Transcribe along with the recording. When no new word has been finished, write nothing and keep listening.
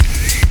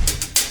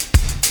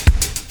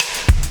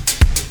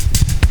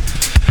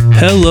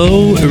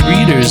Hello,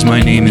 readers.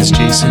 My name is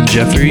Jason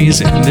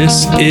Jeffries, and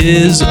this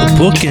is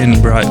Bookin',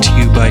 brought to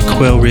you by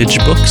Quail Ridge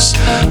Books,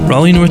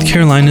 Raleigh, North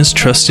Carolina's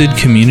trusted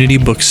community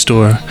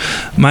bookstore.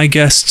 My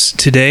guests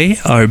today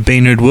are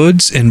Baynard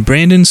Woods and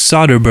Brandon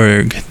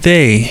Soderberg.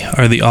 They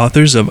are the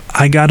authors of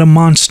I Got a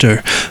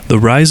Monster, The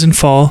Rise and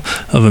Fall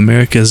of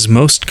America's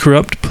Most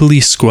Corrupt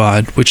Police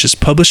Squad, which is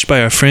published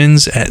by our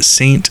friends at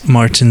St.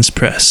 Martin's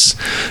Press.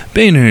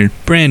 Baynard,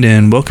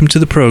 Brandon, welcome to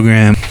the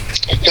program.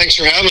 Thanks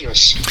for having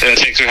us.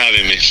 Thanks for having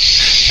me.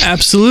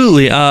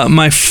 Absolutely.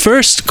 My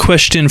first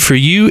question for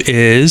you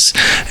is,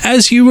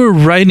 as you were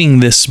writing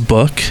this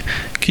book,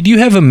 could you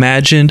have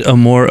imagined a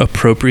more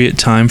appropriate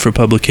time for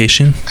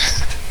publication?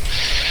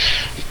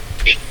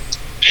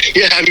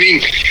 Yeah, I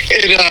mean,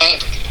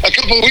 a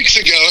couple of weeks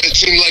ago, it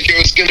seemed like it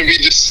was going to be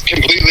just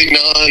completely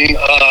not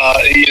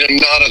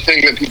a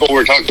thing that people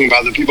were talking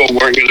about, that people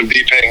weren't going to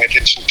be paying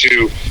attention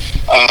to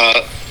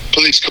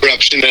police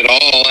corruption at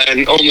all,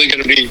 and only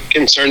going to be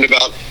concerned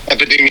about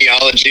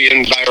epidemiology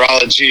and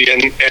virology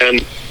and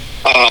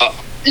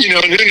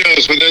who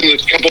knows, within the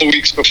couple of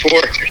weeks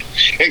before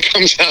it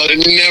comes out,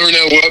 and you never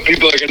know what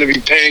people are going to be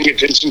paying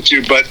attention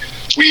to. But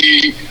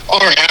we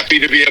are happy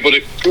to be able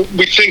to,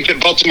 we think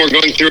that Baltimore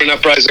going through an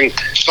uprising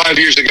 5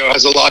 years ago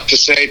has a lot to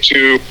say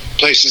to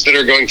places that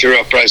are going through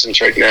uprisings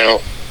right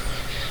now.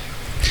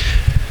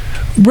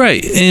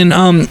 Right. And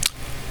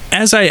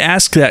as I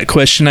ask that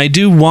question, I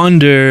do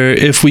wonder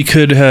if we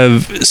could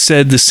have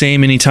said the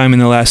same anytime in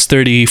the last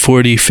 30,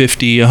 40,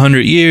 50,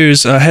 100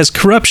 years. Has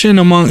corruption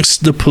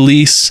amongst the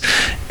police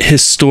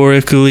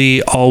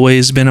historically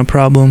always been a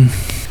problem?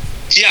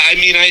 Yeah, I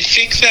mean, I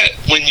think that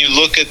when you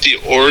look at the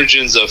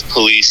origins of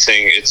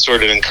policing, it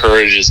sort of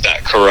encourages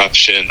that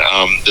corruption,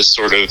 this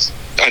sort of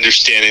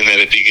understanding that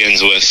it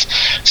begins with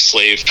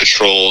slave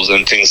patrols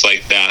and things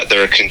like that that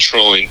are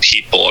controlling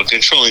people,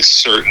 controlling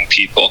certain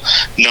people,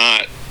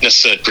 not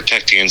necessarily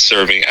protecting and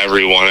serving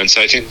everyone. And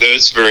so I think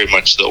that's very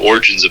much the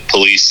origins of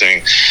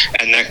policing,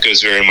 and that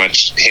goes very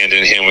much hand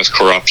in hand with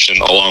corruption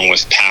along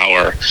with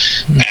power.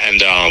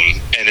 And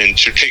in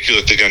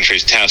particular, the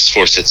country's task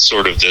force, it's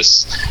sort of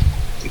this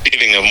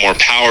giving of more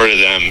power to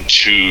them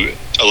to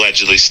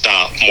allegedly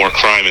stop more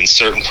crime in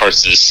certain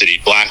parts of the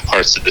city, black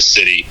parts of the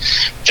city,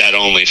 that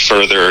only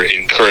further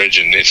encourage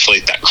and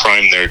inflate that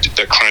crime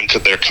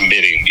that they're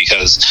committing,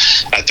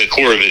 because at the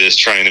core of it is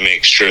trying to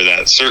make sure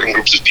that certain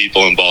groups of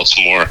people in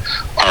Baltimore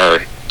are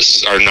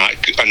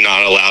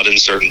not allowed in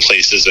certain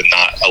places and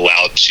not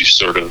allowed to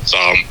sort of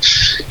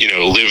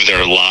live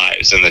their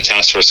lives. And the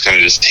task force kind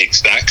of just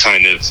takes that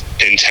kind of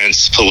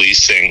intense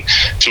policing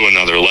to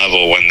another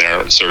level when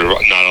they're sort of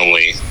not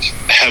only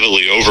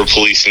heavily over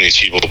policing these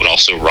people but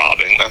also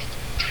robbing them.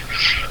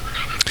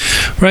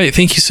 Right.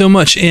 Thank you so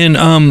much.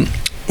 And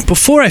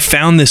before I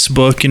found this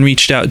book and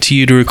reached out to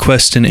you to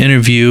request an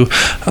interview,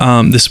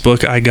 this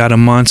book, I Got a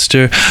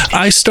Monster,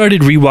 I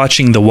started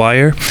rewatching The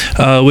Wire,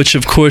 which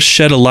of course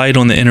shed a light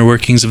on the inner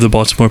workings of the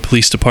Baltimore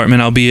Police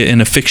Department, albeit in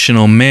a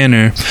fictional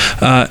manner.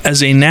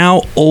 As a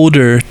now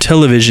older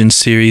television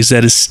series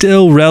that is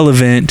still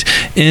relevant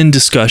in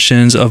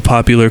discussions of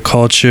popular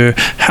culture,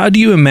 how do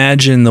you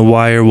imagine The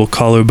Wire will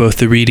color both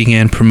the reading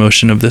and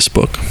promotion of this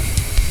book?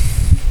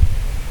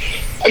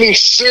 I mean,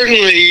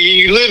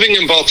 certainly, living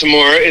in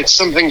Baltimore, it's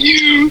something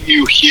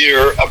you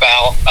hear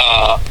about,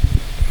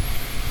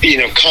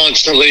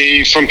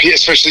 constantly from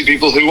especially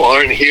people who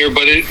aren't here.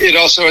 But it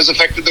also has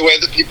affected the way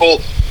that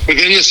people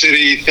within the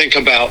city think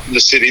about the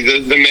city.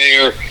 The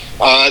mayor,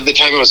 at the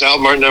time it was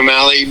out, Martin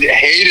O'Malley,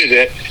 hated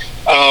it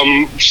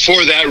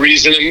for that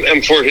reason,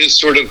 and for his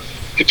sort of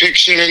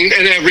depiction. And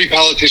every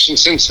politician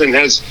since then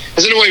has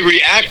in a way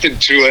reacted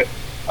to it.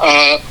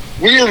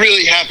 We were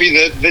really happy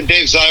that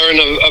Dave Zirin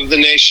of The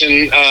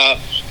Nation,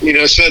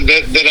 said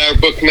that our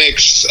book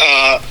makes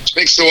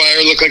The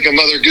Wire look like a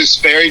Mother Goose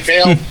fairy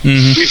tale.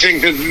 Mm-hmm. We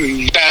think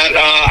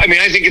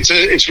I think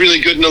it's really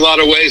good in a lot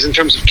of ways in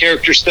terms of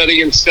character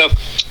study and stuff.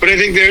 But I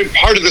think they're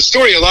part of the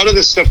story. A lot of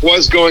this stuff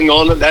was going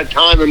on at that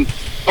time, and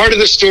part of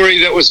the story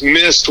that was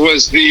missed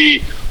was the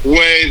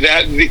way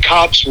that the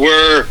cops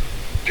were.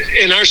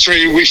 In our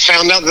story, we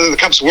found out that the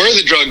cops were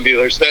the drug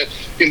dealers, that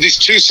these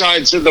two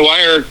sides that The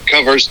Wire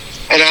covers,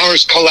 and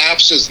ours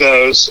collapses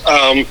those,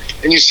 and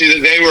you see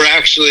that they were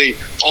actually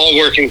all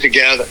working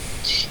together.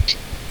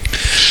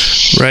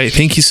 Right.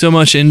 Thank you so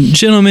much. And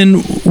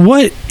gentlemen,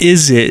 what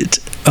is it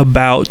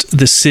about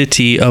the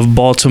city of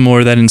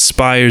Baltimore that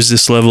inspires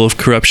this level of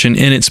corruption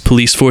in its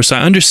police force? I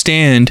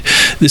understand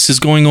this is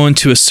going on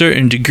to a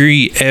certain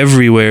degree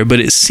everywhere, but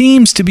it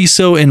seems to be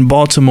so in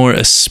Baltimore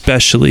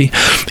especially.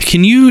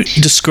 Can you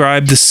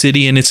describe the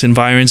city and its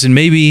environs, and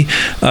maybe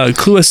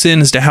clue us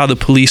in as to how the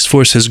police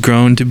force has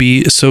grown to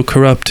be so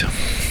corrupt?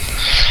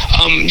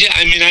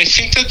 I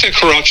think that the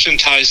corruption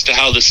ties to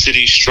how the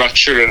city's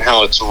structured and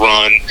how it's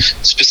run,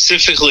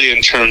 specifically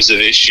in terms of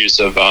issues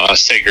of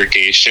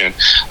segregation.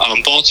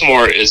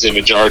 Baltimore is a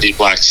majority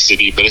black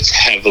city, but it's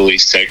heavily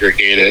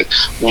segregated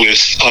with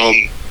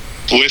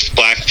with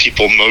black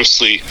people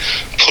mostly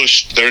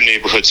their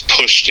neighborhoods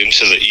pushed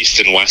into the east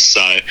and west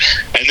side.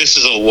 And this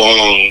is a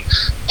long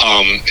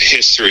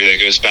history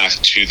that goes back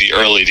to the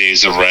early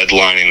days of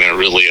redlining that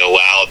really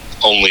allowed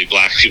only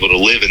black people to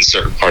live in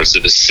certain parts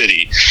of the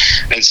city.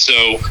 And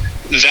so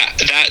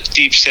that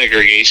deep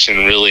segregation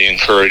really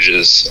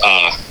encourages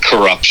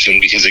corruption,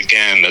 because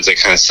again, as I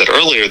kind of said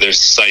earlier, there's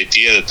this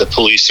idea that the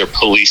police are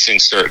policing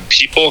certain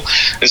people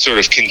and sort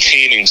of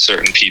containing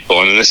certain people,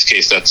 and in this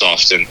case that's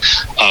often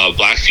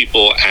black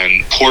people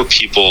and poor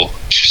people,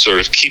 to sort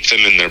of keep them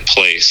in their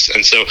place.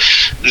 And so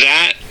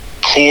that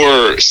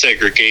core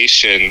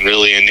segregation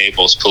really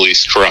enables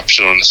police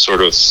corruption on a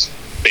sort of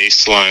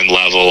baseline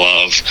level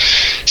of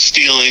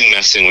stealing,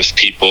 messing with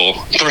people,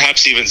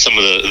 perhaps even some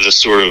of the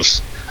sort of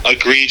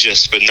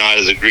egregious, but not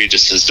as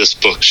egregious as this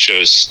book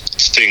shows,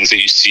 things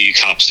that you see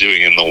cops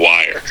doing in The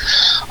Wire.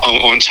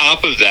 On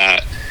top of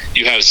that,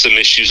 you have some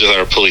issues with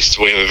our police.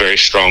 We have a very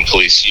strong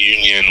police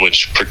union,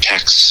 which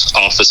protects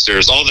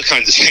officers, all the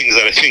kinds of things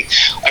that I think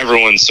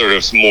everyone's sort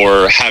of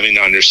more having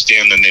to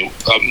understand than they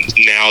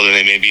now than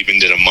they maybe even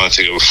did a month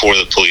ago before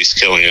the police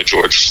killing of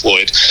George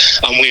Floyd.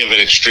 We have an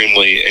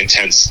extremely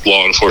intense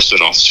law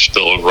enforcement officer's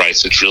Bill of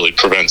Rights, which really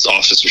prevents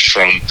officers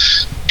from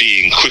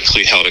being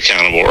quickly held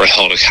accountable or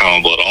held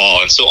accountable at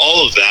all. And so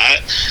all of that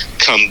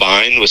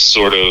combined with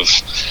sort of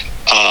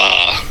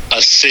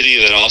a city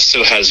that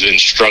also has been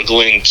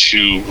struggling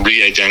to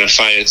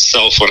re-identify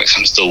itself when it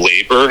comes to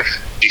labor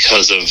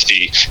because of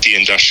the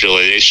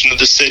industrialization of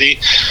the city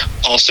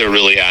also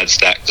really adds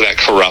that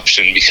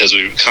corruption, because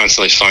we're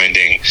constantly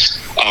finding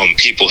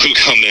people who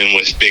come in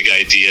with big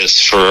ideas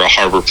for a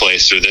harbor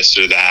place or this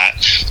or that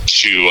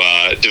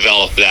to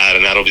develop that,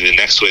 and that'll be the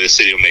next way the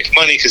city will make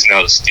money, because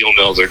now the steel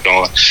mills are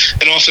gone.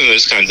 And often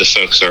those kinds of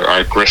folks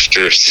are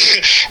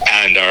grifters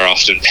and are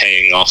often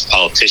paying off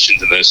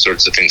politicians and those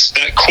sorts of things.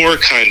 That core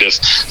kind of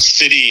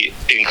city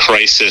in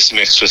crisis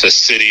mixed with a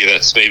city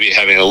that's maybe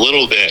having a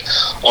little bit,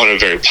 on a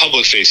very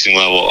public-facing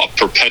level, a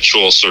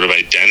perpetual sort of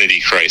identity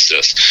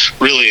crisis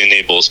really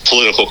enables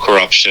political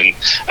corruption,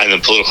 and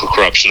then political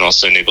corruption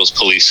also enables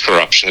police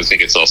corruption. I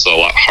think it's also a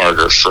lot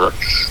harder for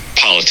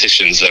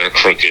politicians that are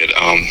crooked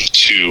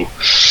to,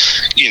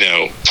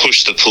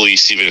 push the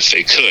police, even if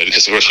they could,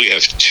 because of course we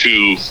have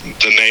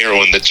the mayor,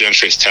 when the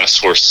Gentry's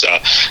task force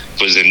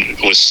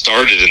was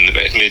started in the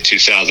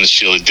mid-2000s,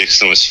 Sheila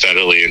Dixon was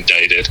federally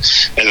indicted,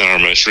 and then our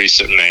most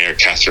recent mayor,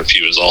 Catherine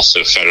Pugh, was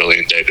also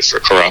federally indicted for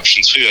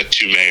corruption. So we had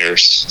two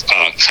mayors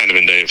kind of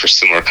indicted for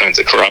similar kinds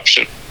of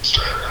corruption.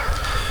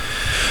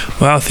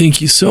 Wow, thank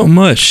you so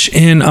much.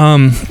 And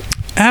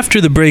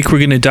after the break, we're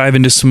going to dive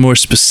into some more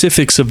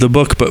specifics of the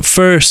book. But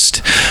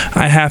first,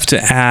 I have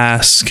to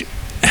ask,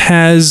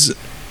 has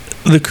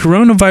the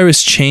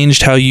coronavirus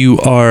changed how you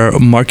are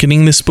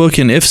marketing this book?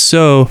 And if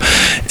so,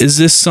 is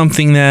this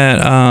something that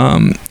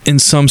in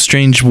some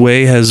strange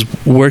way has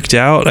worked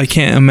out? I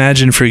can't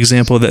imagine, for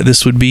example, that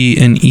this would be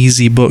an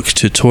easy book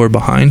to tour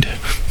behind.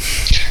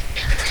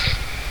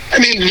 I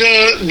mean,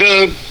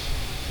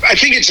 I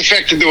think it's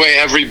affected the way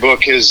every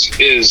book is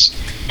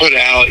put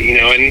out,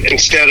 and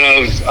instead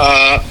of,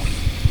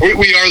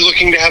 we are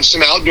looking to have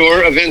some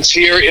outdoor events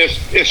here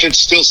if it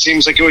still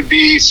seems like it would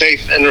be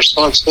safe and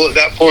responsible at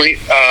that point,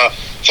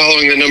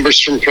 following the numbers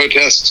from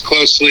protests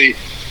closely.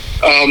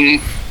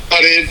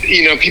 But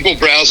people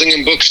browsing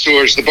in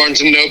bookstores, the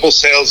Barnes & Noble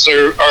sales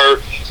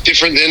are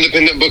different than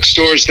independent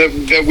bookstores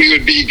that we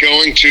would be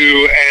going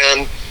to,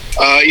 and,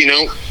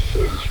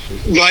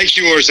 like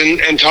yours,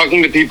 and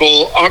talking to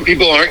people aren't going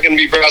to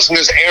be browsing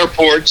those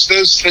airports.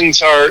 Those things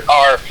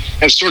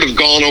have sort of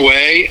gone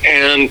away,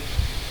 and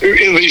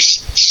at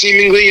least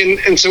seemingly,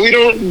 and so we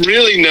don't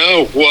really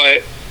know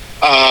what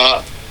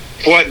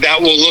that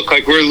will look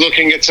like. We're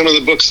looking at some of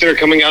the books that are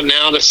coming out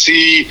now to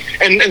see,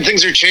 and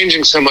things are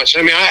changing so much.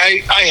 I mean,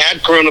 I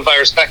had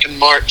coronavirus back in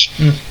March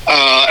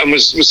and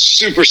was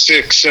super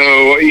sick, so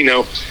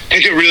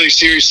take it really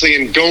seriously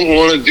and don't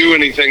want to do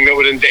anything that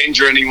would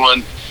endanger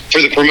anyone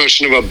for the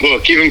promotion of a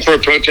book. Even for a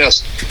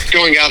protest,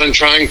 going out and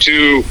trying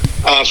to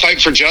fight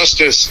for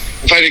justice,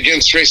 fight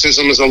against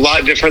racism is a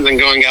lot different than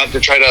going out to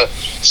try to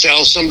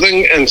sell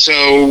something. And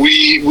so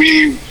we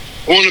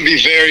want to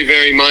be very,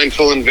 very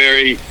mindful and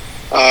very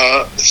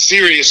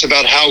serious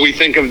about how we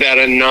think of that,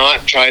 and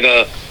not try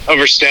to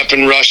overstep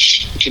and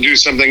rush to do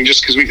something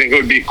just because we think it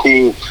would be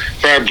cool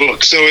for our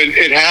book. So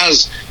it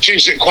has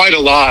changed it quite a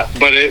lot,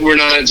 but we're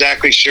not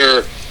exactly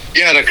sure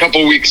yet, a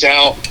couple weeks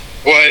out,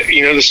 what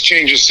this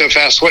changes so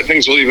fast, what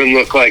things will even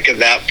look like at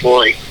that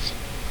point.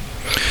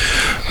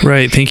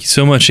 Right. Thank you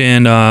so much.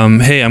 And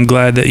hey, I'm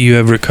glad that you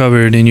have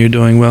recovered and you're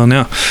doing well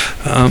now.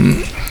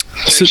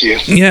 Thank you.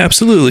 Yeah,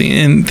 absolutely.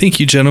 And thank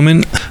you,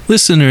 gentlemen.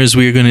 Listeners,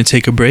 we are going to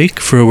take a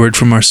break for a word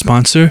from our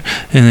sponsor,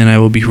 and then I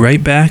will be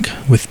right back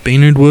with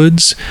Baynard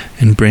Woods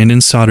and Brandon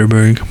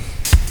Soderberg.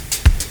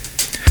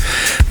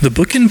 The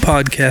Bookin'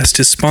 Podcast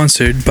is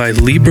sponsored by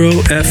Libro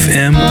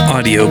FM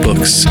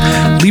Audiobooks.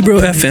 Libro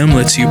FM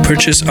lets you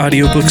purchase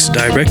audiobooks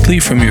directly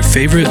from your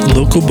favorite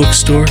local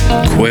bookstore,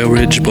 Quail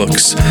Ridge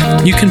Books.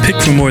 You can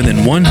pick from more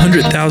than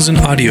 100,000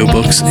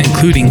 audiobooks,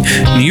 including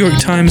New York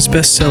Times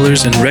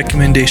bestsellers and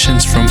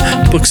recommendations from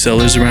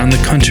booksellers around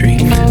the country.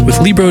 With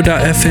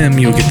Libro.fm,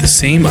 you'll get the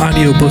same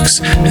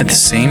audiobooks at the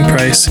same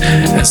price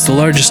as the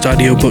largest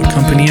audiobook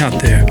company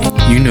out there.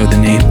 You know the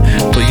name,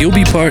 but you'll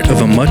be part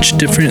of a much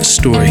different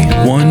story,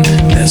 one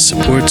that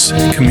supports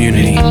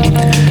community.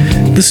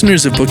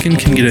 Listeners of Bookin'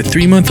 can get a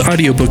 3-month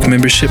audiobook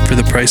membership for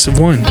the price of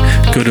one.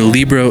 Go to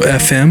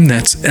Libro.fm,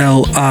 that's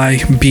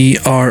Libro.fm,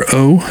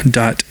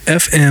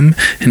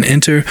 and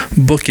enter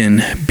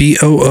Bookin',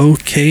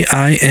 Bookin,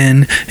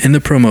 in the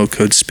promo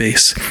code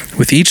space.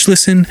 With each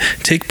listen,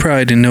 take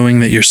pride in knowing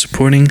that you're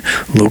supporting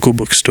local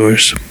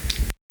bookstores.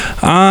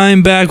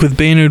 I'm back with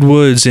Baynard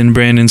Woods and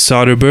Brandon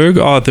Soderberg,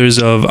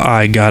 authors of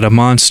I Got a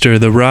Monster,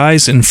 The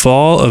Rise and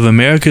Fall of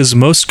America's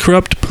Most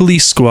Corrupt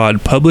Police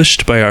Squad,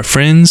 published by our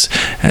friends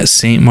at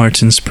St.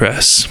 Martin's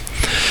Press.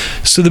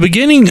 So the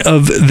beginning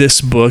of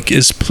this book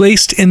is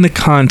placed in the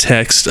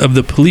context of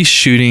the police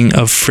shooting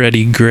of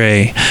Freddie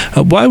Gray.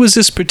 Why was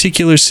this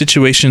particular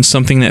situation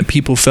something that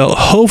people felt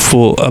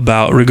hopeful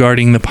about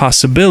regarding the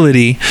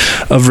possibility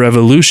of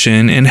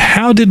revolution, and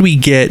how did we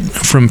get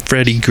from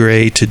Freddie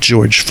Gray to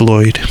George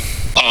Floyd?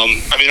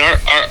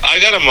 Our I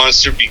Got a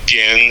Monster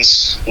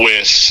begins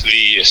with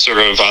the sort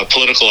of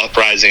political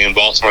uprising in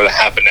Baltimore that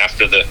happened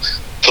after the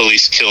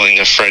police killing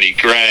of Freddie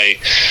Gray,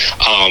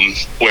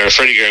 where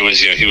Freddie Gray was,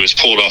 he was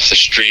pulled off the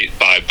street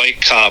by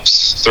bike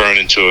cops, thrown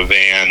into a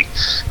van,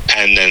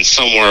 and then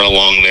somewhere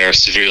along there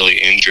severely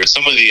injured.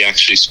 Some of the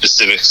actually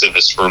specifics of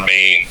this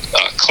remain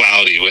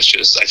cloudy, which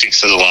is, I think,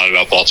 says a lot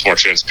about Baltimore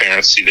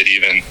transparency, that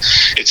even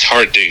it's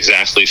hard to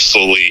exactly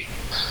fully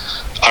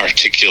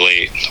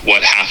articulate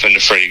what happened to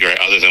Freddie Gray,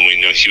 other than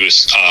we know he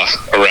was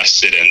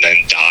arrested and then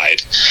died.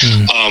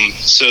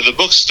 So the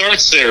book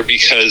starts there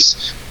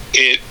because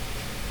it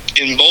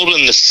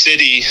emboldened the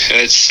city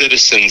and its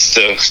citizens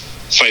to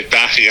fight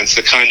back against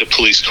the kind of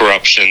police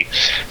corruption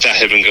that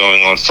had been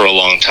going on for a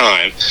long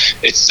time.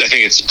 I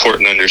think it's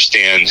important to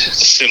understand,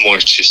 similar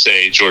to,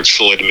 say, George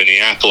Floyd in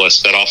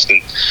Minneapolis, that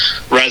often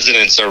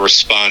residents are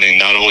responding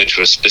not only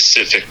to a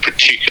specific,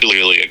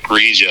 particularly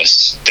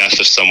egregious death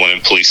of someone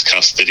in police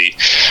custody,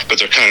 but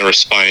they're kind of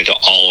responding to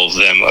all of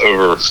them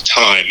over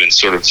time, and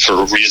sort of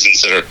for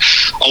reasons that are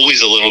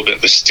always a little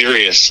bit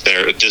mysterious.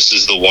 This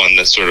is the one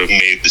that sort of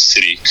made the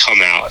city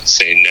come out and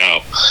say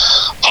no.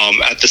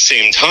 At the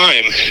same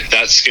time,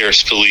 that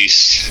scarce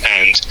police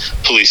and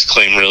police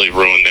claim really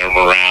ruined their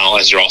morale,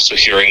 as you're also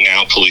hearing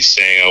now police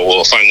saying, oh,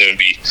 well, if I'm going to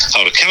be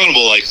held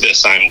accountable like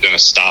this, I'm going to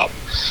stop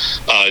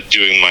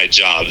doing my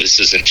job. This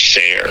isn't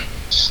fair.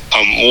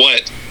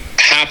 What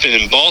happened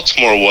in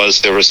Baltimore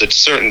was there was a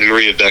certain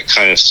degree of that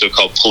kind of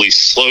so-called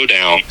police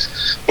slowdown,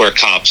 where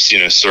cops,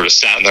 sort of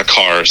sat in their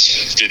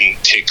cars,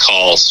 didn't take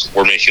calls,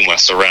 were making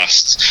less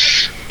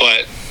arrests.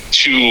 But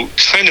to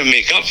kind of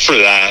make up for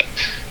that,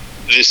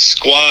 the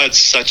squads,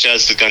 such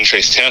as the Gun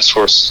Trace Task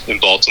Force in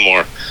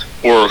Baltimore,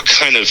 were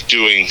kind of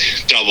doing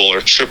double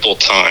or triple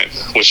time,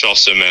 which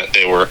also meant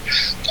they were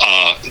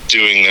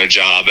doing their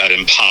job at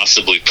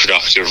impossibly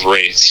productive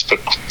rates, but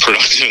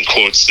productive in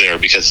quotes there,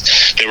 because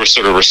they were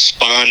sort of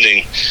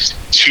responding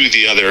to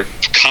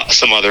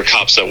some other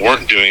cops that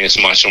weren't doing as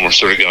much and were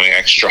sort of going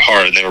extra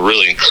hard. And they were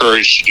really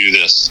encouraged to do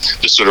this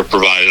to sort of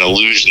provide an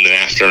illusion that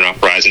after an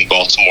uprising,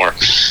 Baltimore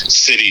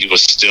City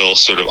was still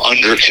sort of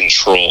under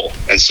control.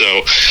 And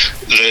so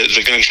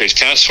the Gun Trace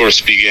Task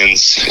Force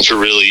begins to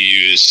really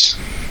use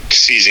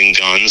seizing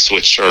guns,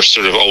 which are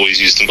sort of always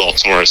used in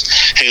Baltimore as,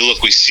 hey,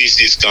 look, we seized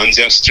these guns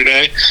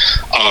yesterday.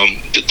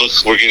 Look,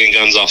 we're getting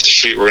guns off the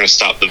street. We're going to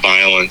stop the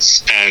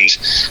violence. And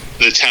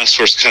the task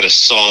force kind of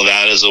saw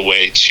that as a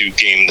way to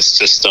game the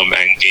system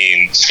and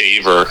gain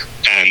favor,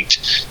 and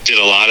did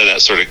a lot of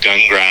that sort of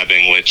gun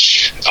grabbing,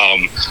 which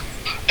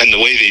and the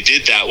way they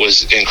did that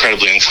was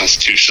incredibly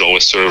unconstitutional,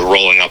 with sort of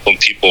rolling up on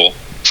people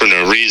for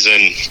no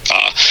reason,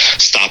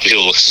 stopping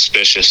people who look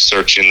suspicious,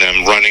 searching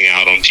them, running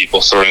out on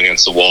people, throwing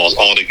against the walls,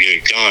 all to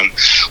get a gun,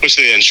 which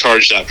they then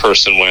charged that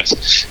person with,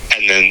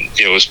 and then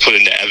was put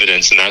into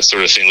evidence and that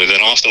sort of thing. But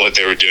then often what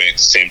they were doing at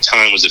the same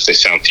time was, if they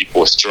found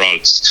people with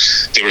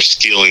drugs, they were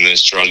stealing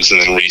those drugs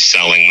and then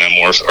reselling them,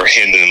 or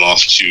handing them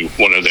off to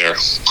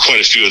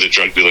quite a few of the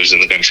drug dealers in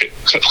the gun trade.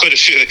 Quite a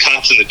few of the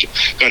cops in the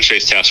Gun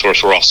Trace Task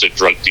Force were also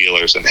drug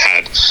dealers and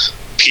had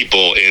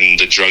people in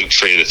the drug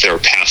trade that they were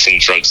passing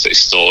drugs they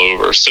stole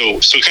over. So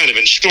kind of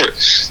in short,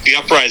 the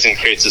uprising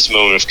creates this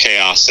moment of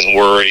chaos and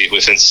worry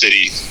within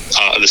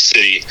the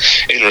city.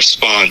 In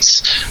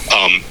response,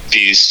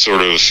 these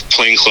sort of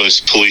plainclothes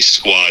police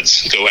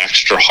squads go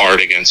extra hard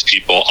against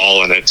people,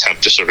 all in an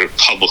attempt to sort of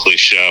publicly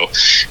show,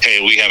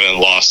 hey, we haven't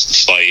lost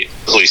the fight.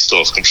 Police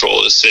still have control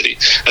of the city.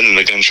 And then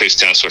the Gun Trace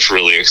Task Force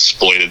really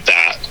exploited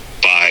that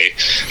by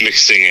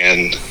mixing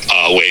in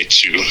a way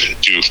to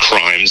do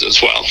crimes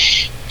as well.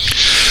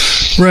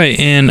 Right,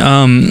 and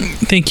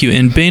thank you.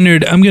 And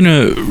Baynard, I'm going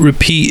to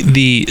repeat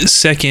the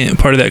second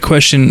part of that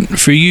question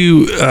for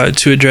you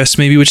to address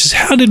maybe, which is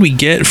how did we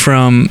get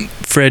from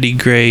Freddie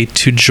Gray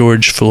to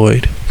George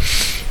Floyd?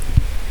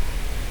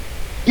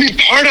 I mean,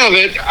 part of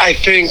it, I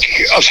think,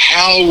 of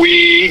how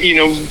we,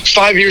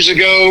 5 years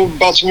ago,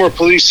 Baltimore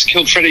police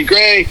killed Freddie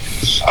Gray.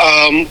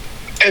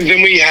 And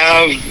then we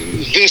have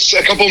this,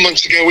 a couple of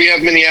months ago, we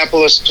have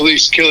Minneapolis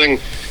police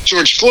killing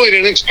George Floyd.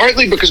 And it's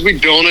partly because we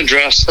don't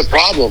address the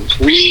problems.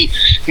 We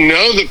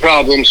know the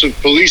problems with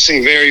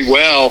policing very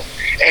well.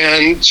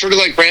 And sort of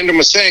like Brandon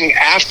was saying,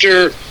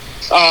 after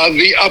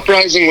the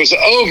uprising was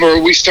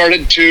over, we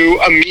started to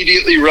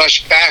immediately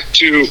rush back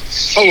to,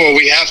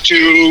 we have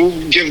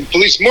to give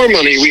police more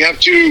money. We have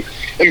to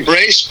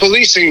embrace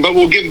policing, but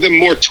we'll give them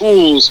more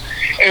tools.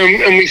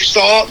 And we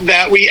thought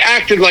that we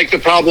acted like the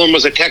problem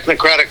was a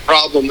technocratic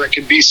problem that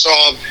could be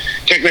solved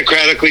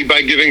technocratically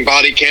by giving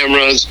body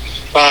cameras,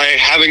 by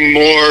having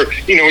more,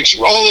 which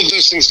all of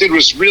those things did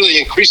was really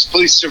increase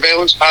police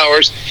surveillance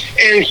powers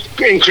and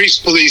increase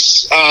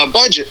police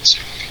budgets.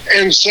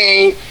 And so,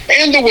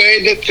 and the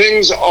way that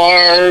things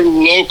are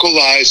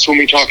localized when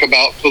we talk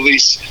about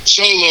police,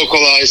 so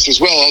localized as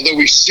well, although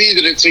we see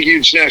that it's a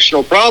huge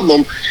national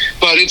problem,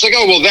 but it's like,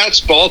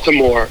 that's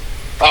Baltimore.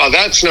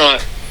 That's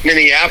not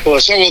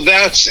Minneapolis.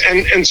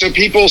 And so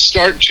people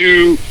start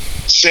to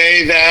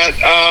say that,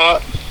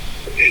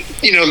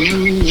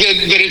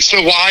 that it's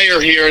the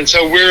wire here, and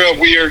so we're a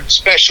weird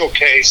special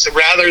case,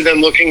 rather than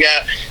looking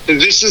at that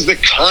this is the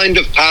kind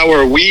of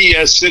power we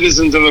as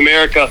citizens of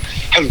America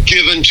have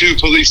given to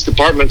police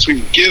departments.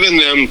 We've given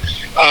them,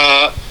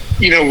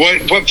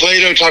 what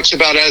Plato talks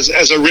about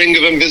as a ring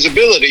of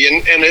invisibility,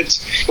 and it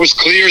was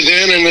clear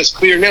then and it's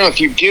clear now. If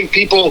you give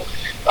people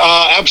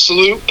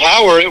absolute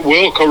power, it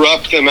will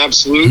corrupt them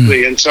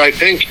absolutely. And so I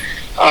think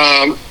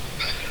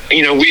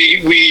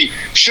we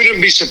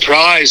shouldn't be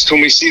surprised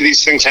when we see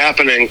these things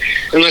happening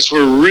unless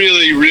we're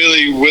really,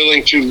 really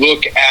willing to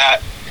look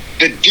at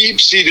the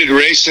deep-seated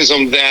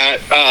racism that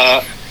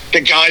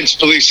guides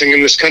policing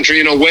in this country.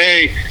 In a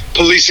way,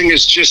 policing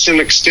is just an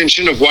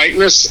extension of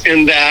whiteness,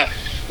 and that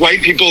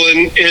white people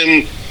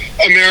in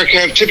America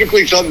have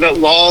typically thought that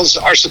laws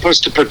are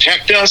supposed to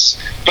protect us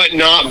but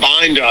not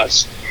bind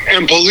us.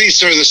 And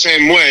police are the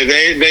same way.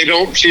 They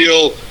don't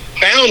feel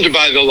bound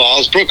by the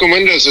laws. Broken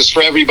windows is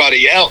for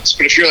everybody else.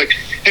 But if you're like,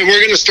 hey, we're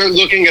going to start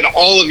looking at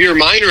all of your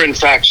minor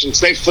infractions,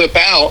 they flip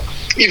out,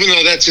 even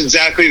though that's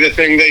exactly the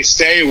thing they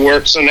say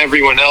works on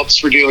everyone else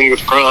for dealing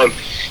with crime.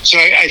 So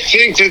I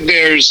think that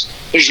there's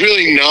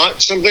really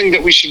not something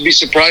that we should be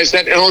surprised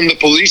at on the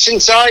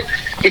policing side.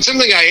 But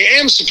something I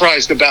am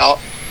surprised about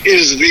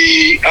is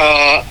the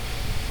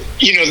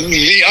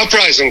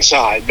uprising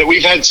side, that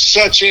we've had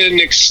such an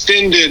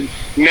extended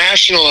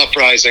national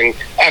uprising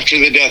after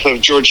the death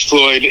of George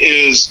Floyd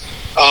is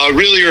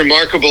really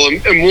remarkable.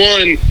 And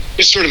one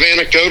just sort of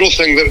anecdotal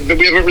thing that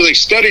we haven't really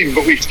studied,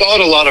 but we've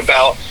thought a lot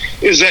about,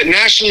 is that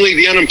nationally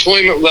the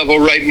unemployment level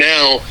right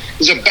now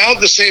is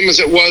about the same as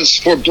it was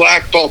for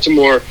Black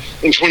Baltimore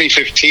in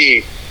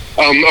 2015.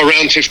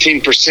 Around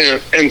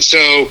 15%. And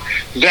so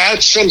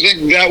that's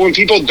something that when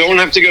people don't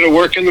have to go to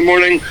work in the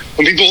morning,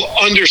 when people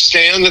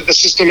understand that the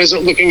system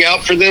isn't looking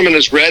out for them and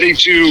is ready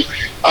to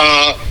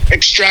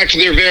extract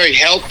their very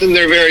health and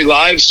their very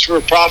lives for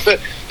a profit,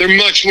 they're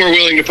much more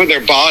willing to put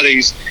their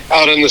bodies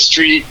out on the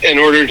street in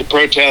order to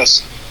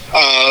protest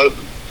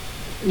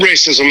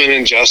racism and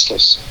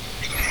injustice.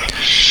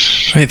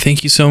 All right,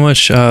 thank you so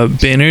much,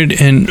 Baynard.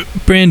 And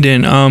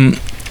Brandon,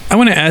 I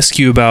want to ask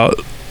you about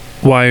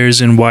wires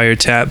and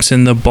wiretaps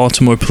in the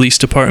Baltimore Police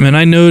Department.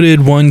 I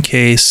noted one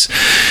case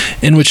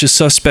in which a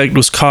suspect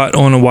was caught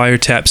on a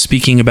wiretap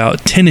speaking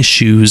about tennis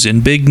shoes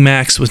and Big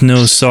Macs with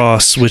no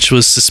sauce, which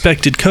was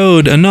suspected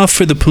code enough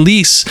for the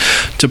police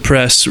to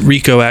press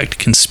RICO Act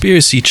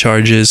conspiracy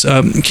charges.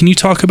 Can you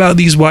talk about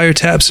these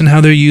wiretaps and how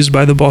they're used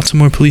by the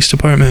Baltimore Police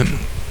Department?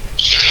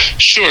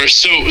 Sure.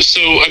 So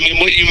I mean,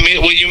 what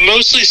you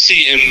mostly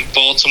see in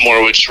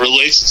Baltimore, which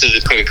relates to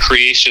the kind of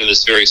creation of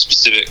this very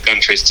specific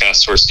gun trace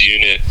task force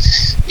unit,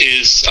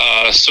 is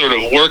sort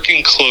of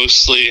working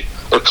closely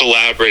or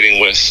collaborating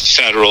with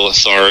federal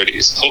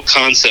authorities. The whole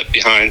concept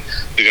behind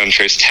the gun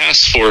trace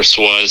task force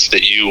was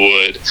that you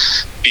would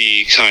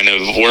be kind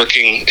of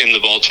working in the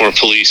Baltimore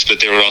police, but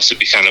there would also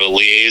be kind of a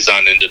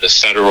liaison into the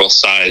federal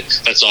side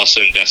that's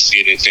also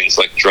investigating things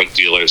like drug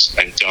dealers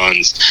and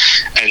guns.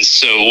 And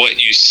so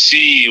what you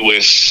see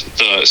with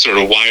the sort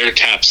of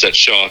wiretaps that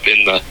show up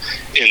in the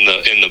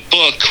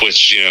book,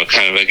 which,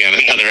 kind of again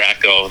another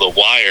echo of The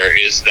Wire,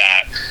 is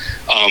that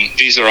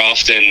these are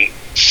often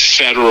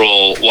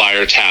federal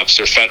wiretaps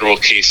or federal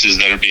cases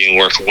that are being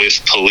worked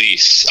with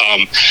police.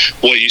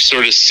 What you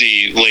sort of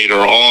see later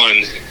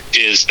on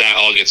is that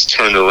all gets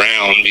turned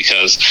around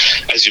because,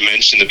 as you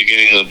mentioned at the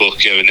beginning of the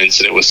book, you have an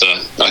incident with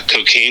a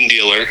cocaine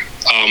dealer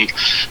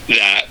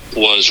that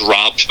was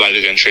robbed by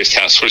the gun trace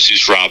task force. He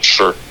was robbed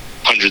for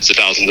hundreds of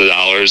thousands of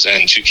dollars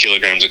and 2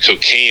 kilograms of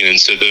cocaine. And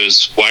so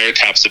those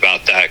wiretaps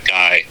about that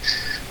guy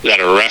that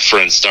are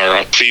referenced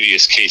are a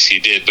previous case he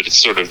did, but it's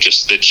sort of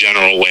just the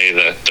general way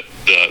that the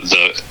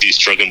these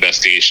drug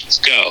investigations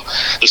go.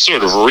 The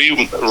sort of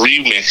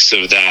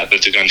remix of that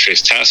the Gun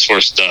Trace Task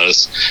Force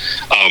does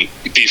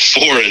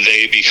before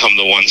they become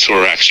the ones who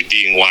are actually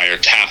being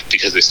wiretapped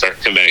because they start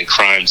committing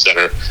crimes that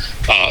are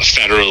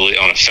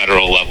federally on a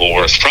federal level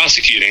worth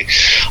prosecuting,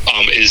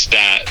 is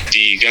that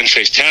the Gun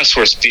Trace Task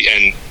Force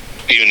and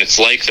units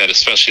like that,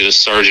 especially the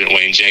Sergeant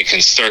Wayne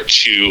Jenkins, start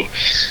to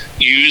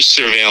use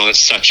surveillance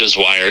such as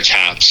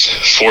wiretaps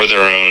for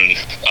their own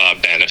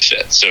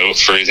benefit. So,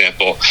 for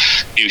example,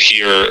 you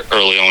hear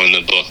early on in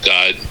the book,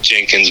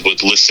 Jenkins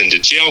would listen to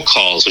jail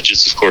calls, which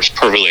is, of course,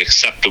 perfectly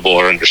acceptable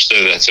or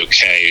understood. That's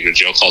okay. Your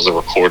jail calls are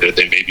recorded.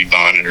 They may be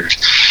monitored.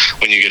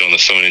 When you get on the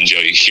phone in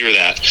jail, you hear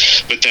that.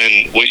 But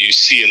then what you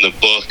see in the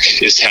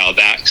book is how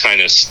that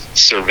kind of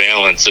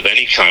surveillance of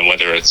any kind,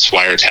 whether it's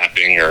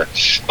wiretapping or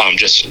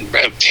just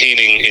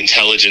obtaining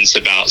intelligence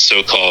about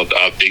so-called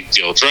big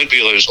deal drug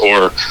dealers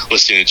or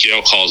listening to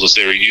jail calls, was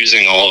they were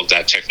using all of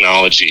that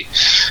technology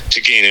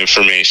to gain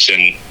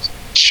information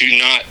to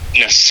not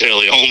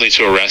necessarily only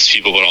to arrest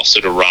people, but also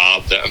to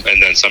rob them.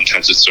 And then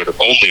sometimes it's sort of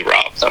only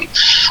rob them.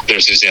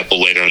 There's an example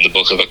later in the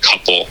book of a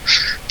couple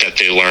that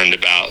they learned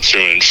about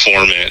through an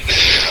informant.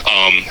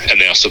 And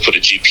they also put a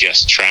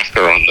GPS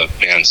tracker on the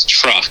man's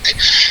truck.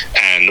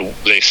 And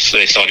they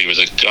thought he was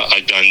a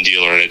gun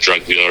dealer and a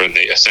drug dealer. And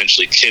they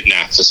essentially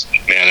kidnapped this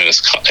man and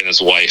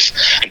his wife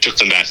and took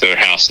them back to their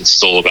house and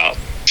stole about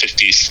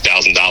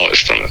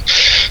 $50,000 from him.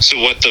 So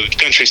what the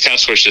Gun Trace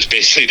Task Force just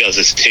basically does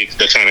is take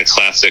the kind of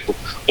classic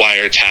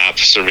wiretap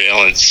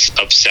surveillance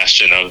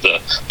obsession of the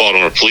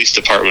Baltimore Police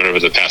Department over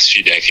the past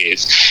few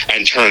decades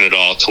and turn it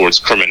all towards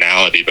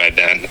criminality by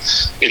then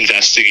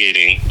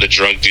investigating the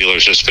drug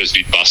dealers they're supposed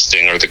to be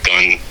busting or the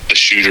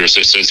shooters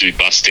they're supposed to be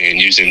busting and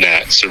using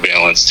that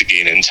surveillance to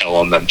gain intel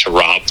on them to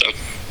rob them.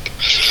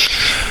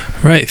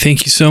 Right.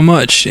 Thank you so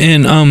much.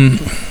 And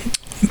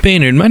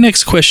Baynard, my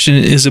next question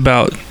is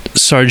about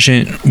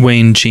Sergeant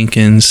Wayne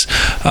Jenkins,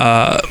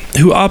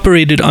 who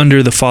operated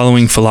under the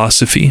following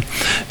philosophy: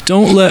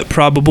 don't let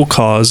probable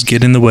cause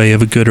get in the way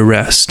of a good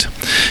arrest.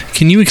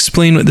 Can you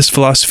explain what this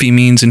philosophy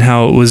means and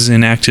how it was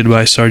enacted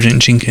by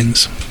Sergeant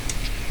Jenkins?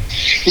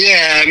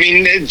 Yeah, I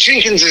mean,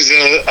 Jenkins is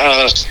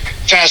a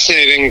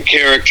fascinating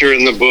character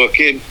in the book.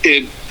 And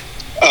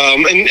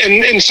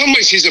in some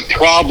ways, he's a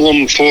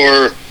problem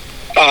for,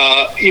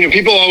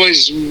 people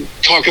always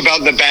talk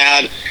about the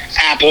bad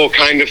apple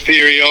kind of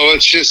theory. Oh,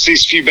 it's just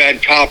these few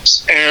bad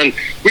cops. And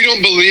we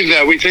don't believe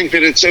that. We think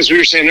that it's, as we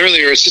were saying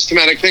earlier, a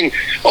systematic thing.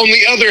 On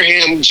the other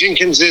hand,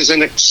 Jenkins is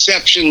an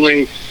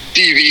exceptionally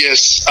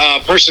devious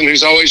person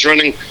who's always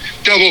running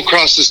double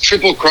crosses,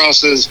 triple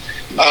crosses,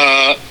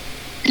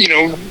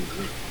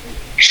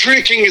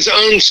 tricking his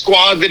own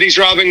squad that he's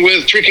robbing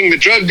with, tricking the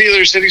drug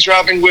dealers that he's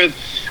robbing with.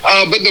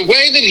 But the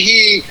way that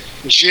he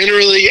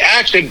generally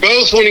acted,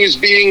 both when he was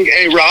being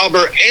a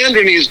robber and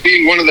when he was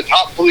being one of the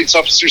top police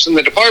officers in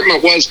the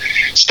department, was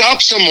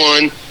stop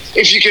someone.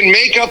 If you can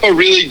make up a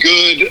really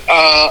good,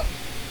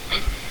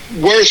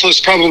 worthless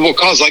probable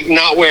cause, like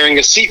not wearing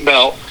a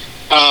seatbelt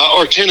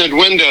or tinted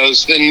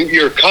windows, then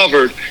you're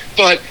covered.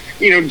 But,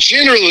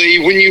 generally,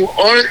 when you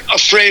aren't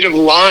afraid of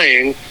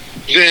lying,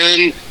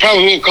 then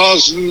probable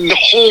cause, the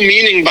whole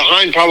meaning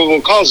behind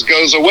probable cause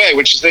goes away,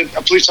 which is that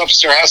a police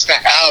officer has to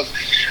have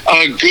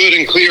a good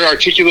and clear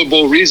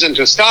articulable reason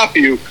to stop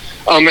you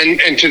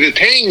and to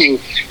detain you.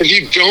 If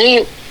you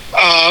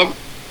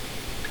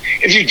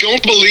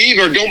don't believe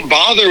or don't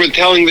bother with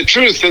telling the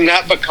truth, then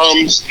that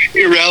becomes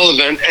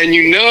irrelevant. And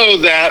you know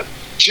that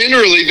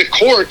generally the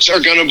courts are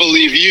going to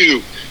believe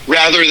you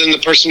rather than the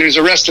person who's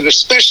arrested,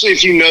 especially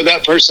if you know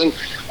that person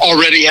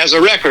already has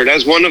a record.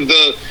 As one of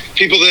the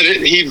people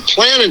that he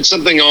planted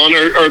something on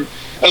or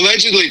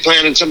allegedly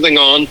planted something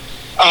on,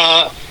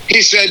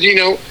 he said,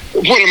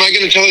 what am I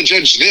going to tell the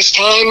judge this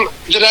time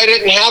that I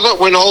didn't have it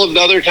when all of the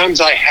other times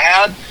I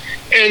had?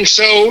 And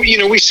so,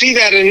 we see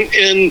that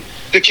in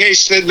the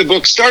case that the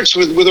book starts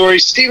with Ori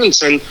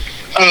Stevenson.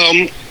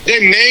 They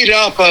made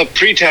up a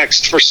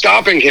pretext for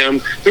stopping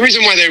him. The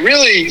reason why they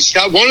really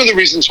stopped, one of the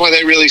reasons why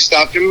they really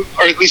stopped him,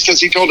 or at least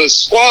as he told his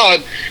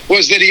squad,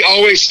 was that he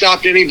always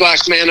stopped any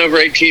black man over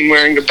 18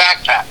 wearing a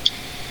backpack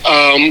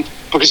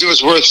because it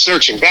was worth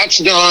searching. That's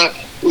not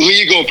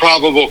legal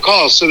probable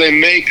cause, so they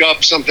make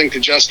up something to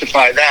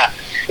justify that.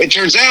 It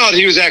turns out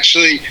he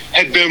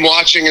had been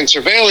watching and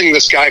surveilling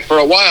this guy for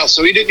a while,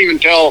 so he didn't even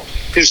tell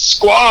his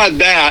squad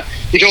that.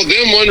 He told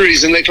them one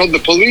reason, they told the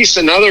police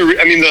another,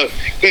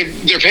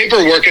 their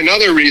paperwork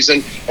another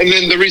reason, and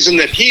then the reason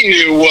that he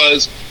knew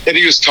was that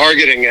he was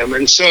targeting him.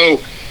 And so,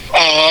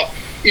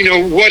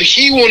 what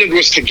he wanted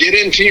was to get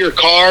into your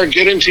car,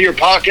 get into your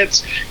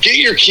pockets, get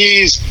your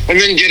keys, and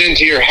then get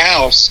into your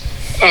house.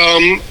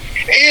 And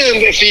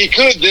if he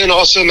could, then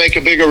also make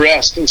a big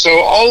arrest. And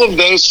so all of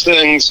those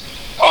things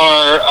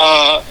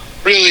are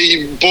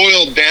really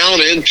boiled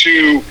down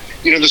into,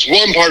 this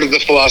one part of the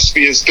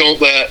philosophy is don't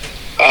let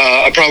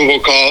probable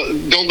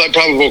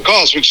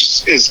cause, which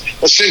is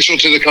essential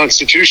to the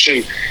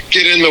Constitution,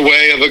 get in the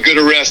way of a good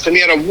arrest. And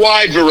he had a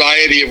wide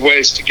variety of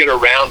ways to get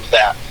around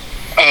that.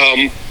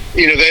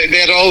 They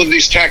had all of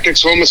these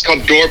tactics. One was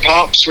called door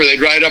pops, where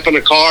they'd ride up in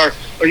a car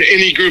or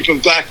any group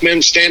of black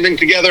men standing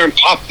together and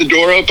pop the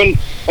door open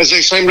as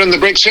they slammed on the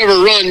brakes. If you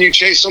ever run, you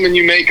chase them and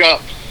you make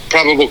up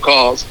probable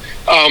cause.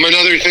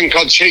 Another thing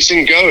called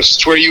chasing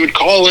ghosts, where you would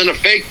call in a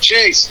fake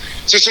chase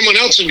so someone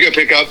else would go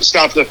pick up and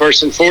stop the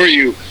person for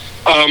you.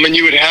 And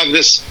you would have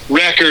this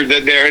record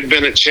that there had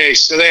been a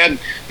chase. So they had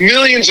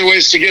millions of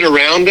ways to get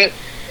around it.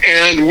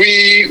 And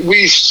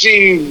we've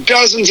seen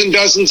dozens and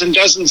dozens and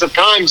dozens of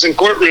times in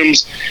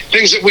courtrooms,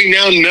 things that we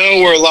now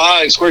know are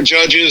lies, where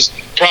judges,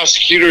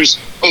 prosecutors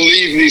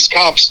believe these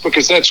cops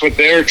because that's what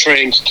they're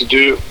trained to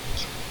do.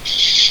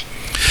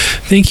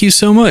 Thank you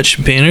so much,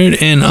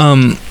 Baynard.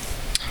 And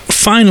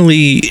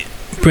finally,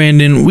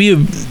 Brandon, we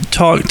have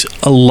talked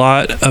a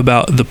lot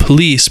about the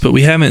police, but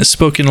we haven't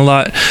spoken a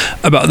lot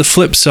about the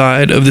flip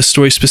side of the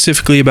story,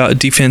 specifically about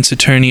defense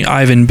attorney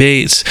Ivan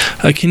Bates.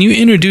 Can you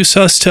introduce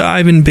us to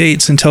Ivan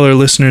Bates and tell our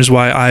listeners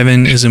why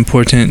Ivan is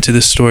important to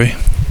this story?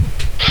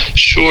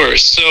 Sure.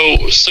 So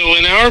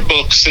in our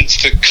book,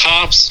 since the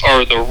cops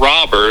are the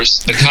robbers,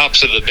 the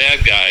cops are the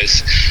bad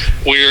guys,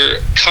 we're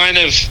kind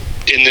of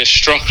in this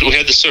structure. We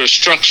had this sort of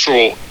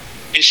structural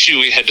issue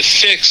we had to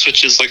fix,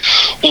 which is like,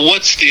 well,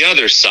 what's the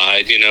other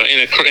side? In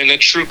a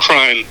true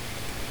crime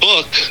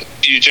book,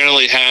 you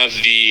generally have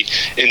the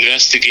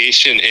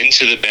investigation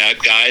into the bad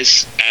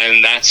guys,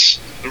 and that's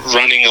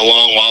running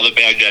along while the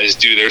bad guys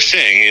do their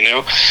thing,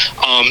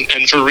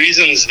 and for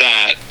reasons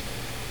that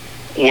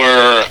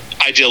were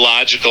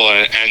ideological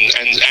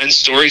and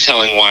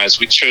storytelling wise,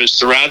 we chose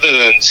to, rather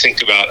than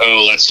think about,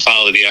 let's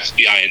follow the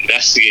FBI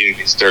investigating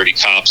these dirty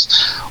cops,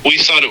 we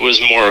thought it was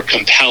more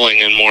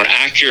compelling and more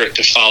accurate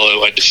to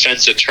follow a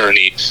defense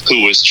attorney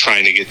who was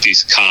trying to get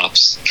these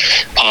cops.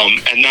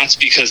 And that's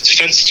because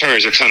defense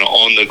attorneys are kind of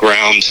on the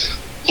ground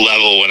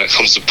level when it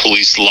comes to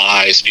police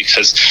lies,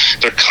 because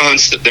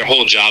their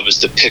whole job is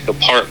to pick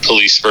apart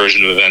police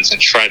version of events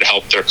and try to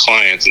help their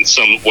clients in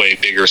some way,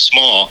 big or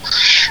small.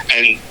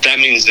 And that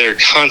means they're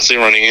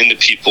constantly running into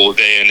people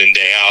day in and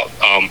day out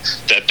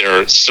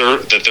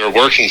that they're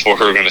working for,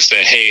 who are going to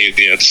say, hey,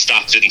 the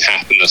stop didn't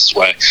happen this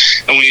way.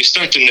 And when you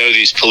start to know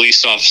these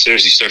police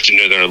officers, you start to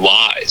know their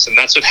lies. And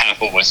that's what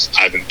happened with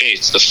Ivan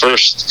Bates. The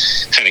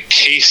first kind of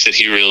case that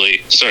he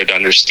really started to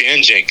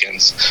understand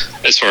Jenkins,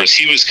 as far as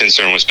he was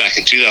concerned, was back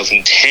in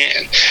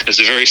 2010. There's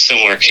a very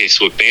similar case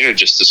to what Baynard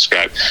just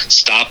described.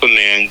 Stop a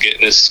man, get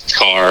in his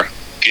car,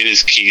 get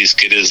his keys,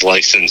 get his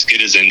license,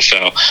 get his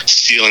info,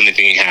 steal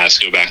anything he has,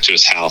 go back to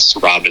his house,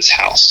 rob his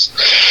house.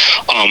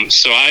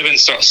 So Ivan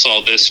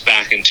saw this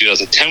back in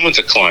 2010 with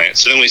a client.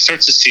 So then we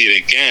start to see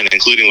it again,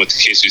 including with the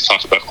case we've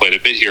talked about quite a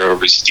bit here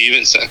over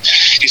Stevenson.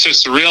 He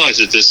starts to realize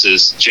that this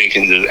is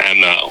Jenkins'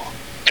 MO.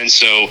 And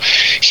so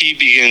he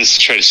begins to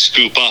try to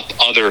scoop up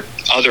other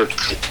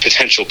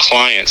potential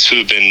clients who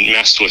have been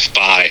messed with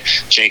by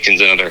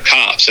Jenkins and other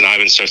cops. And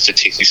Ivan starts to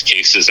take these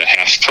cases at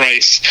half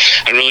price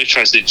and really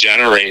tries to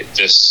generate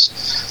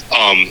this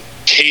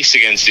case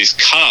against these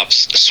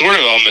cops, sort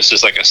of almost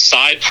as like a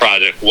side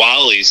project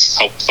while he's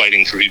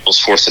fighting for people's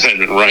Fourth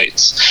Amendment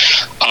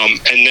rights.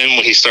 And then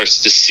what he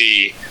starts to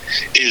see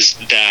is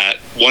that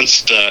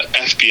once the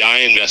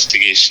FBI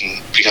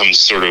investigation becomes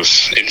sort of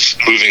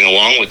moving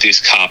along with these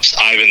cops,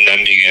 Ivan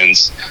then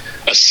begins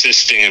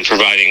assisting and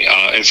providing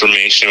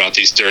information about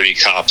these dirty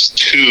cops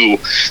to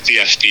the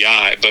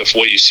FBI. But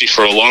what you see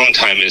for a long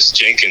time is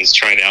Jenkins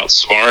trying to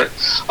outsmart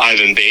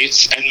Ivan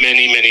Bates and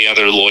many, many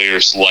other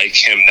lawyers like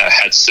him that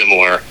had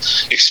similar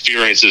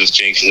experiences with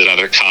Jenkins and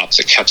other cops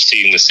that kept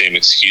seeing the same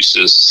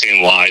excuses,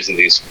 same lies in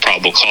these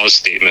probable cause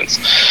statements.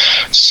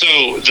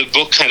 So the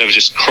book kind of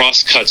just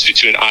cross-cuts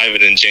between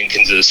Ivan and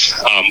Jenkins's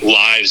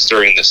lives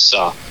during this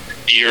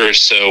year or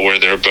so, where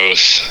they're both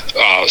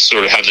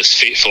sort of have this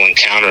fateful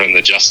encounter in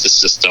the justice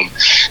system,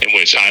 in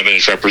which Ivan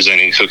is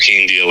representing a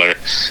cocaine dealer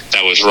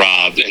that was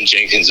robbed, and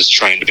Jenkins is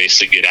trying to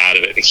basically get out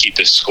of it and keep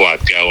his squad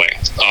going.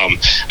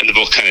 And the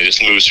book kind of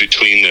just moves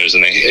between those,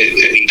 and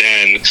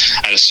then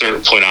at a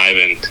certain point,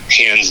 Ivan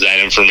hands that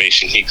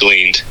information he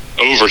gleaned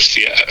over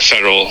to the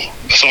federal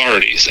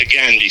authorities,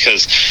 again,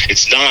 because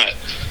it's not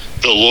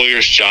the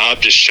lawyer's job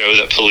to show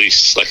that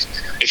police, like,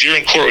 if you're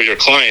in court with your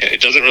client,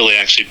 it doesn't really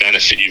actually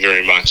benefit you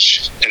very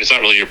much. And it's not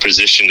really your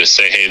position to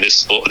say, hey,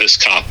 this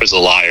cop is a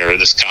liar, or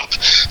this cop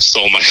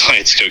stole my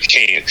client's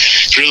cocaine.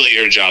 It's really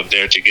your job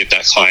there to get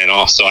that client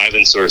off. So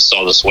Ivan sort of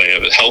saw this way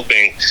of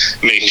helping,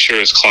 making sure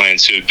his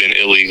clients who had been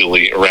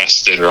illegally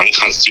arrested or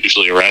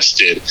unconstitutionally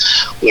arrested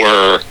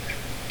were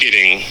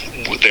getting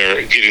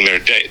their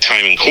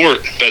time in court,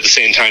 but at the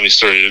same time he's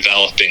sort of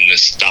developing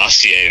this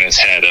dossier in his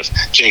head of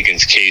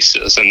Jenkins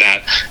cases, and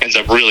that ends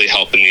up really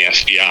helping the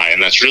FBI,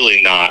 and that's really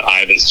not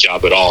Ivan's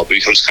job at all, but he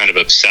becomes kind of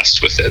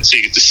obsessed with it. So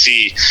you get to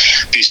see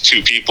these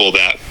two people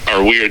that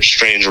are weird,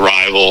 strange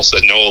rivals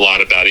that know a lot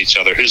about each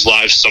other, whose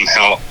lives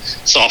somehow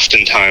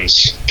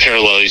oftentimes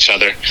parallel each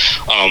other,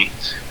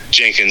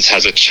 Jenkins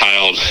has a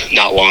child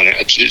not long.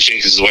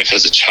 Jenkins' wife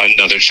has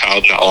another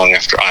child not long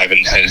after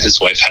Ivan and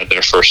his wife had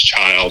their first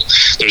child.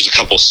 There's a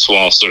couple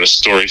small sort of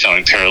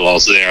storytelling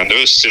parallels there, and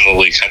those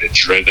similarly kind of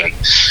driven.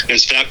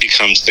 As that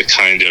becomes the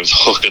kind of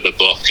hook of the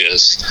book,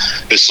 is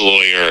this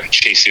lawyer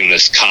chasing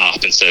this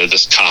cop instead of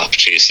this cop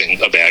chasing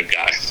a bad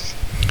guy.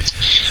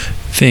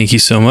 Thank you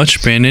so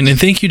much, Brandon, and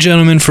thank you,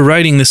 gentlemen, for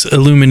writing this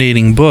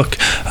illuminating book.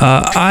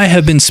 I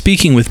have been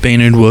speaking with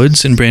Baynard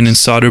Woods and Brandon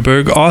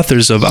Soderberg,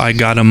 authors of I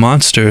Got a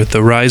Monster,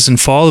 The Rise and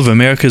Fall of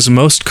America's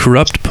Most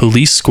Corrupt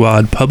Police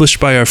Squad, published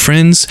by our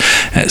friends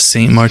at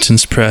St.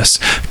 Martin's Press.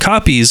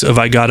 Copies of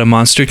I Got a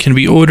Monster can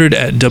be ordered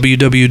at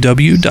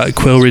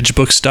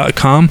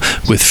www.quailridgebooks.com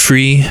with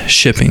free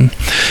shipping.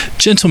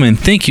 Gentlemen,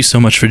 thank you so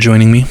much for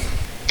joining me.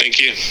 Thank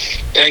you.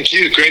 Thank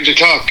you. Great to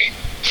talk.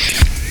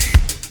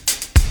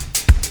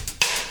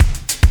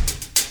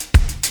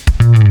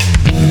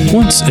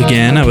 Once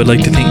again, I would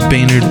like to thank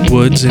Baynard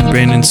Woods and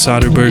Brandon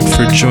Soderberg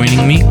for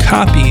joining me.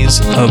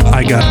 Copies of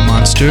I Got a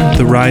Monster,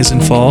 The Rise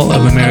and Fall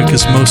of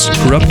America's Most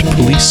Corrupt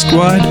Police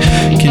Squad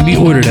can be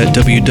ordered at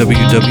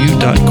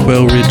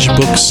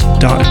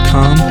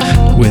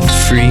www.quailridgebooks.com with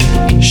free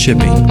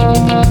shipping.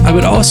 I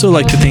would also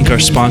like to thank our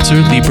sponsor,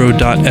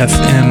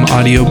 Libro.fm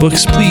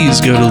audiobooks.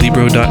 Please go to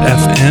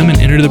Libro.fm and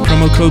enter the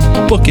promo code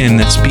BOOKIN,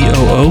 that's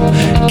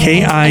BOOKIN,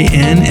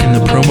 in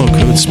the promo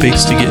code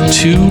space to get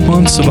 2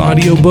 months of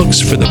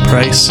audiobooks for the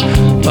price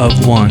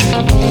of one.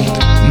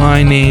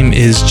 My name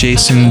is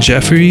Jason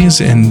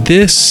Jeffries, and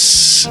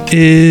this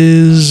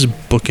is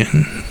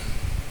Bookin'.